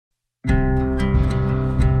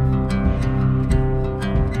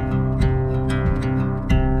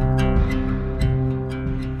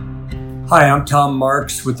Hi, I'm Tom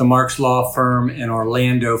Marks with the Marks Law Firm in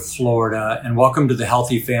Orlando, Florida, and welcome to the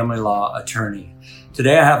Healthy Family Law Attorney.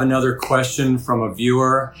 Today I have another question from a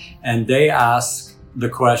viewer, and they ask the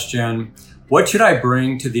question, what should I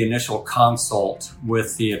bring to the initial consult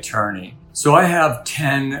with the attorney? So I have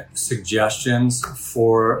 10 suggestions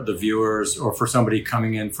for the viewers or for somebody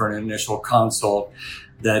coming in for an initial consult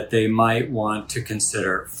that they might want to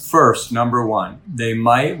consider. First, number one, they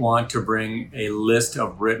might want to bring a list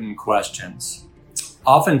of written questions.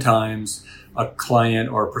 Oftentimes, a client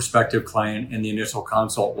or a prospective client in the initial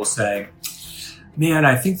consult will say, man,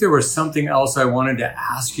 I think there was something else I wanted to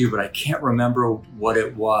ask you, but I can't remember what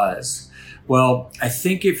it was. Well, I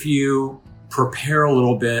think if you prepare a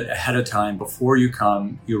little bit ahead of time before you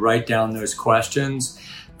come, you write down those questions,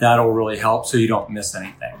 that'll really help so you don't miss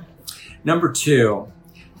anything. Number two,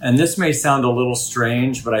 and this may sound a little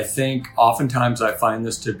strange, but I think oftentimes I find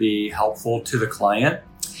this to be helpful to the client,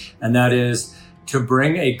 and that is to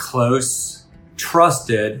bring a close,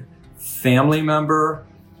 trusted family member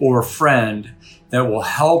or friend that will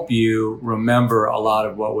help you remember a lot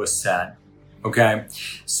of what was said, okay?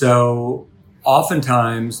 So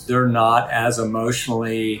oftentimes they're not as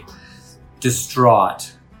emotionally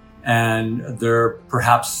distraught, and they're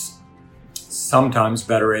perhaps sometimes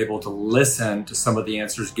better able to listen to some of the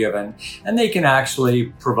answers given, and they can actually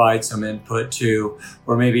provide some input to,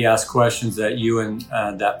 or maybe ask questions that you and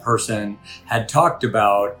that person had talked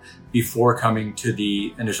about before coming to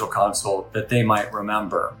the initial consult that they might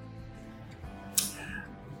remember.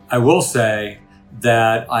 I will say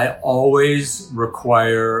that I always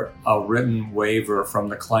require a written waiver from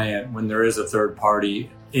the client when there is a third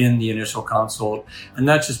party in the initial consult. And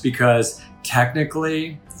that's just because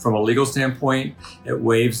technically, from a legal standpoint, it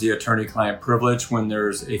waives the attorney-client privilege when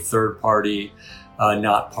there's a third party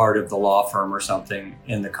not part of the law firm or something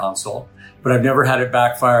in the consult. But I've never had it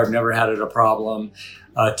backfire. I've never had it a problem.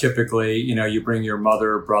 Typically, you bring your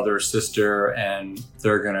mother, brother, sister, and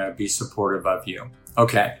they're going to be supportive of you.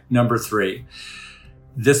 Okay, number three.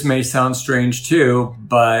 This may sound strange too,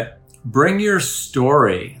 but bring your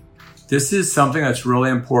story. This is something that's really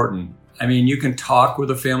important. I mean, you can talk with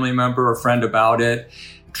a family member or friend about it.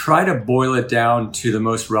 Try to boil it down to the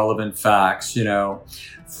most relevant facts,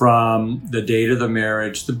 from the date of the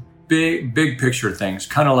marriage, the big picture things.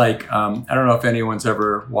 Kind of like, I don't know if anyone's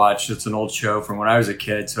ever watched, it's an old show from when I was a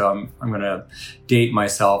kid, so I'm going to date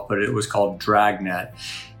myself, but it was called Dragnet.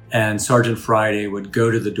 And Sergeant Friday would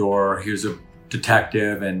go to the door. He was a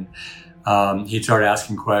detective, and he'd start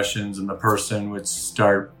asking questions, and the person would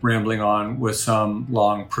start rambling on with some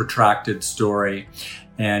long, protracted story.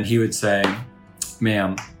 And he would say,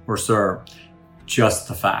 ma'am or sir, just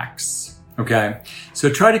the facts. Okay.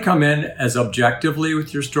 So try to come in as objectively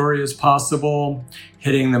with your story as possible,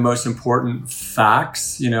 hitting the most important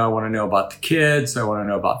facts. I want to know about the kids. I want to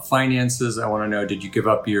know about finances. I want to know, did you give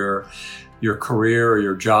up your career or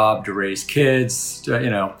your job to raise kids?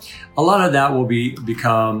 A lot of that will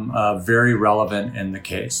become very relevant in the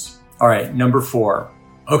case. All right, number four.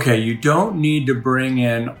 Okay, you don't need to bring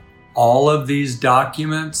in all of these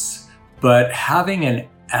documents, but having an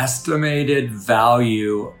estimated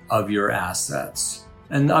value of your assets.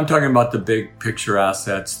 And I'm talking about the big picture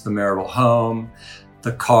assets, the marital home,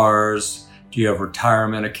 the cars. Do you have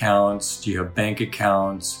retirement accounts? Do you have bank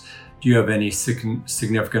accounts? Do you have any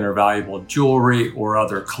significant or valuable jewelry or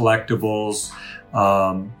other collectibles,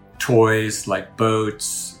 toys like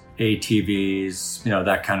boats, ATVs,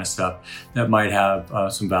 that kind of stuff that might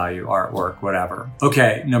have some value, artwork, whatever.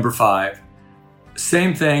 Okay, number five.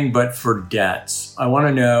 Same thing, but for debts. I want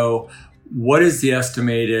to know, what is the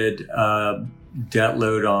estimated debt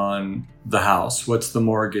load on the house? What's the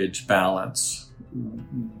mortgage balance?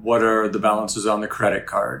 What are the balances on the credit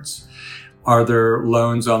cards? Are there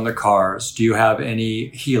loans on the cars? Do you have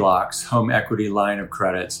any HELOCs, home equity line of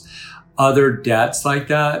credits? Other debts like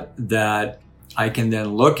that I can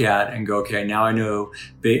then look at and go, okay, now I know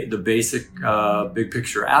the basic big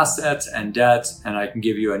picture assets and debts, and I can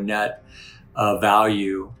give you a net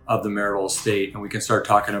value of the marital estate, and we can start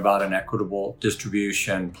talking about an equitable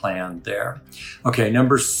distribution plan there. Okay,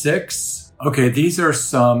 number six. Okay, these are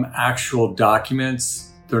some actual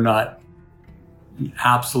documents. They're not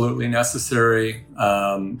absolutely necessary,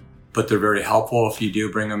 but they're very helpful if you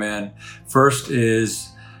do bring them in. First is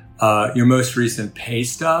your most recent pay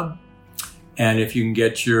stub. And if you can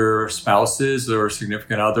get your spouse's or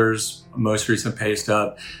significant other's most recent pay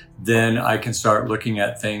stub, then I can start looking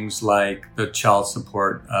at things like the child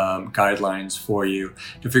support guidelines for you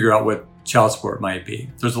to figure out what child support might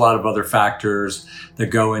be. There's a lot of other factors that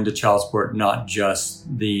go into child support, not just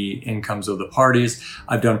the incomes of the parties.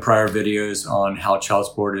 I've done prior videos on how child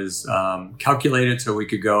support is calculated, so we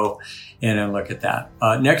could go in and look at that.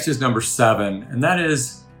 Next is number 7, and that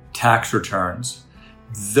is tax returns.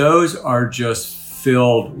 Those are just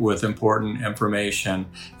filled with important information.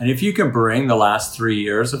 And if you can bring the last 3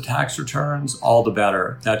 years of tax returns, all the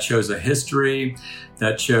better. That shows a history.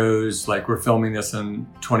 That shows, like, we're filming this in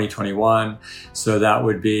 2021. So that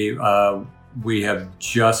would be, we have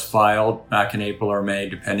just filed back in April or May,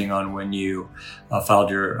 depending on when you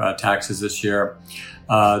filed your taxes this year,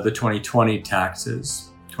 the 2020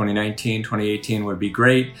 taxes. 2019, 2018 would be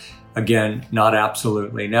great. Again, not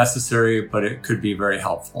absolutely necessary, but it could be very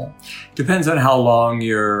helpful. Depends on how long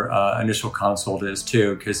your initial consult is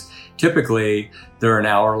too, because typically they're an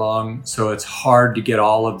hour long, so it's hard to get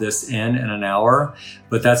all of this in an hour,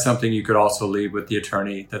 but that's something you could also leave with the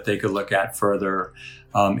attorney that they could look at further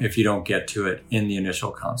if you don't get to it in the initial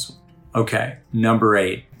consult. Okay, number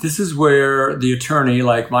 8. This is where the attorney,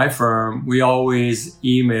 like my firm, we always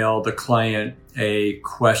email the client a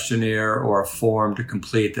questionnaire or a form to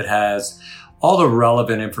complete that has all the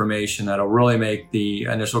relevant information that'll really make the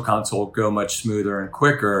initial consult go much smoother and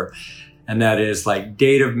quicker. And that is like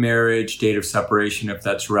date of marriage, date of separation, if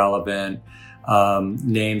that's relevant,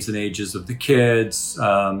 names and ages of the kids,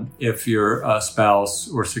 if your spouse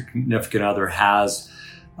or significant other has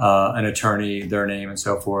an attorney, their name, and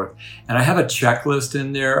so forth. And I have a checklist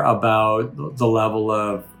in there about the level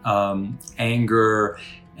of anger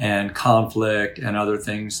and conflict and other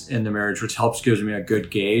things in the marriage, which gives me a good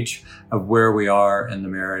gauge of where we are in the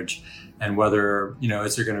marriage and whether,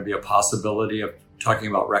 is there going to be a possibility of talking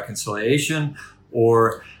about reconciliation,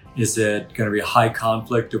 or is it going to be a high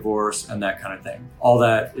conflict divorce and that kind of thing. All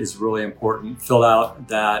that is really important. Fill out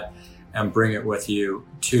that and bring it with you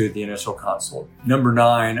to the initial consult. Number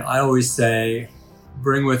 9, I always say,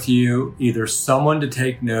 bring with you either someone to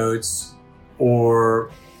take notes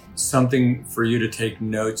or something for you to take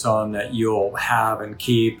notes on that you'll have and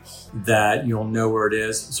keep, that you'll know where it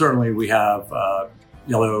is. Certainly we have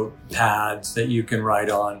yellow pads that you can write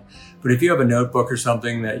on, but if you have a notebook or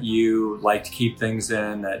something that you like to keep things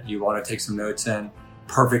in, that you want to take some notes in,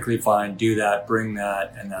 perfectly fine. Do that, bring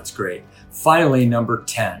that, and that's great. Finally, number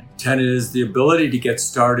 10. 10 is the ability to get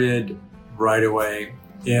started right away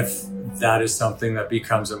if that is something that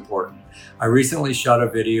becomes important. I recently shot a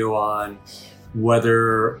video on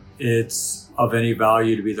whether it's of any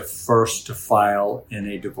value to be the first to file in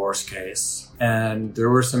a divorce case. And there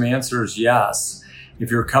were some answers, yes. If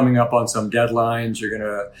you're coming up on some deadlines, you're going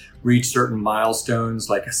to reach certain milestones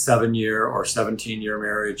like a 7-year or 17-year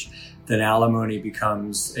marriage, then alimony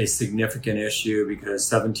becomes a significant issue, because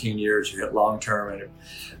 17 years you hit long-term and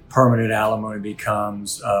permanent alimony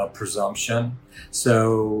becomes a presumption.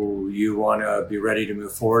 So you want to be ready to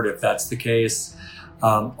move forward if that's the case.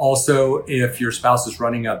 Also, if your spouse is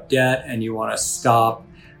running up debt and you want to stop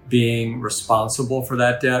being responsible for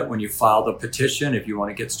that debt when you file the petition, if you want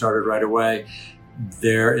to get started right away,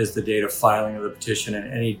 there is the date of filing of the petition,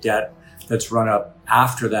 and any debt that's run up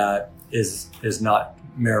after that is not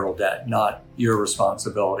marital debt, not your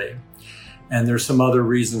responsibility. And there's some other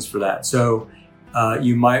reasons for that. So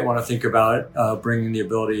you might want to think about bringing the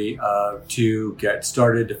ability to get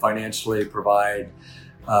started to financially provide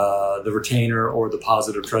the retainer or the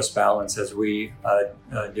positive trust balance, as we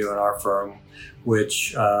do in our firm,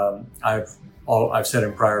 which I've said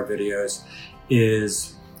in prior videos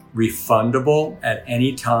is refundable at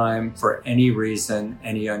any time for any reason,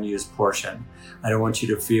 any unused portion. I don't want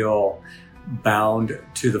you to feel bound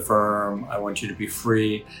to the firm. I want you to be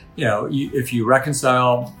free. If you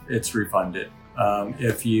reconcile, it's refunded.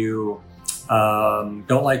 If you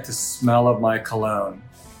don't like the smell of my cologne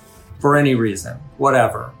for any reason,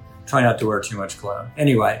 whatever, try not to wear too much cologne.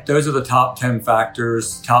 Anyway, those are the top 10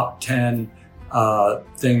 factors, top 10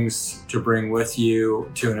 things to bring with you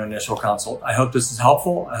to an initial consult. I hope this is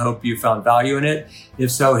helpful. I hope you found value in it. If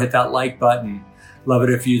so, hit that like button. Love it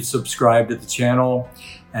if you'd subscribe to the channel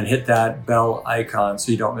and hit that bell icon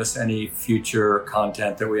so you don't miss any future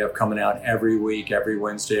content that we have coming out every week, every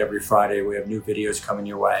Wednesday, every Friday. We have new videos coming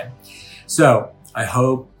your way. So I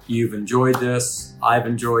hope you've enjoyed this. I've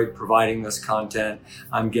enjoyed providing this content.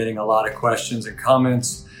 I'm getting a lot of questions and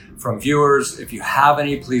comments from viewers. If you have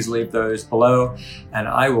any, please leave those below, and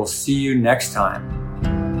I will see you next time.